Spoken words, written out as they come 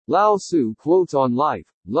Lao Tzu quotes on life,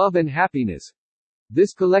 love and happiness.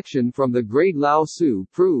 This collection from the great Lao Tzu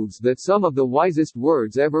proves that some of the wisest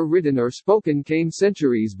words ever written or spoken came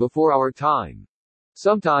centuries before our time.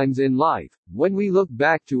 Sometimes in life, when we look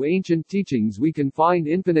back to ancient teachings, we can find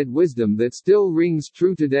infinite wisdom that still rings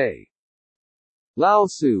true today. Lao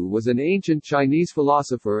Tzu was an ancient Chinese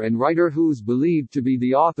philosopher and writer who is believed to be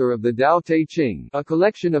the author of the Tao Te Ching, a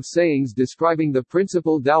collection of sayings describing the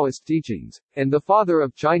principal Taoist teachings, and the father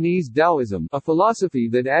of Chinese Taoism, a philosophy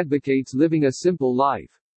that advocates living a simple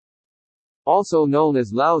life. Also known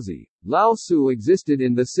as Laozi, Lao Tzu existed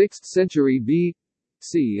in the 6th century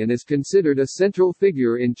BC and is considered a central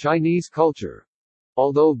figure in Chinese culture.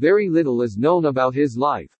 Although very little is known about his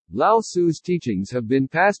life, Lao Tzu's teachings have been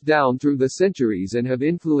passed down through the centuries and have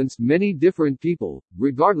influenced many different people,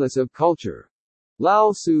 regardless of culture.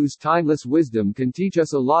 Lao Tzu's timeless wisdom can teach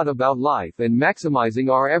us a lot about life and maximizing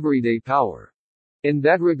our everyday power. In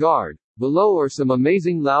that regard, below are some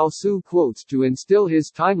amazing Lao Tzu quotes to instill his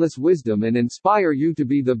timeless wisdom and inspire you to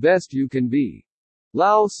be the best you can be.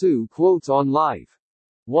 Lao Tzu quotes on life.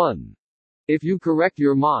 1. If you correct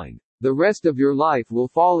your mind, the rest of your life will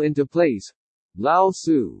fall into place. Lao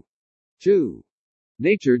Tzu. 2.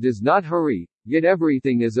 Nature does not hurry, yet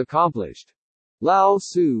everything is accomplished. Lao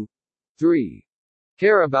Tzu. 3.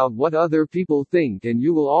 Care about what other people think and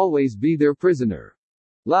you will always be their prisoner.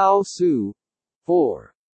 Lao Tzu.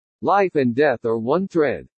 4. Life and death are one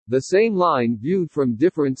thread, the same line viewed from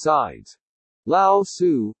different sides. Lao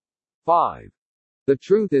Tzu. 5. The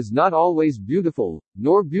truth is not always beautiful,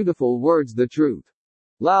 nor beautiful words the truth.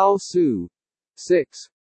 Lao Tzu. 6.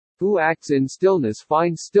 Who acts in stillness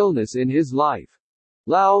finds stillness in his life.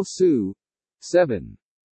 Lao Tzu. 7.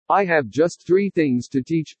 I have just 3 things to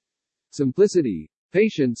teach: simplicity,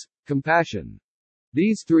 patience, compassion.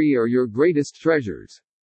 These 3 are your greatest treasures.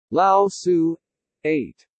 Lao Tzu.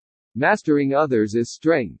 8. Mastering others is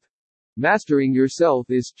strength. Mastering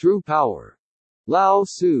yourself is true power. Lao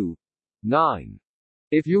Tzu. 9.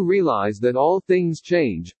 If you realize that all things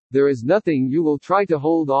change, there is nothing you will try to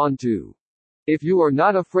hold on to. If you are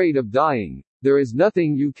not afraid of dying, there is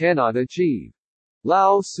nothing you cannot achieve.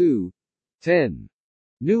 Lao Tzu. 10.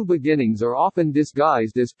 New beginnings are often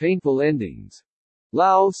disguised as painful endings.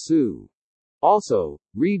 Lao Tzu. Also,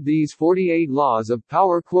 read these 48 laws of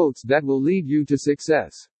power quotes that will lead you to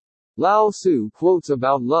success. Lao Tzu quotes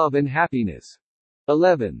about love and happiness.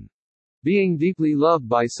 11. Being deeply loved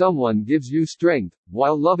by someone gives you strength,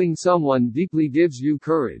 while loving someone deeply gives you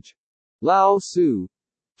courage. Lao Tzu.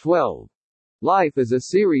 12. Life is a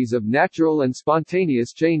series of natural and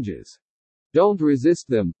spontaneous changes. Don't resist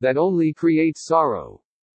them, that only creates sorrow.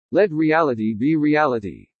 Let reality be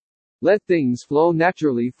reality. Let things flow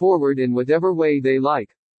naturally forward in whatever way they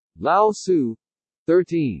like. Lao Tzu.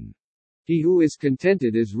 13. He who is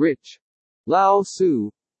contented is rich. Lao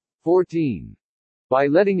Tzu. 14. By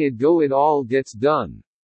letting it go it all gets done.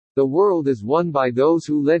 The world is won by those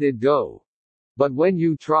who let it go. But when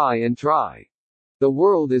you try and try, the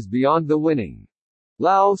world is beyond the winning.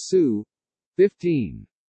 Lao Tzu. 15.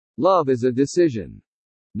 Love is a decision,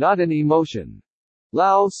 not an emotion.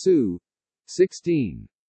 Lao Tzu. 16.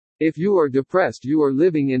 If you are depressed, you are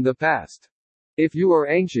living in the past. If you are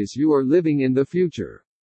anxious, you are living in the future.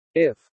 If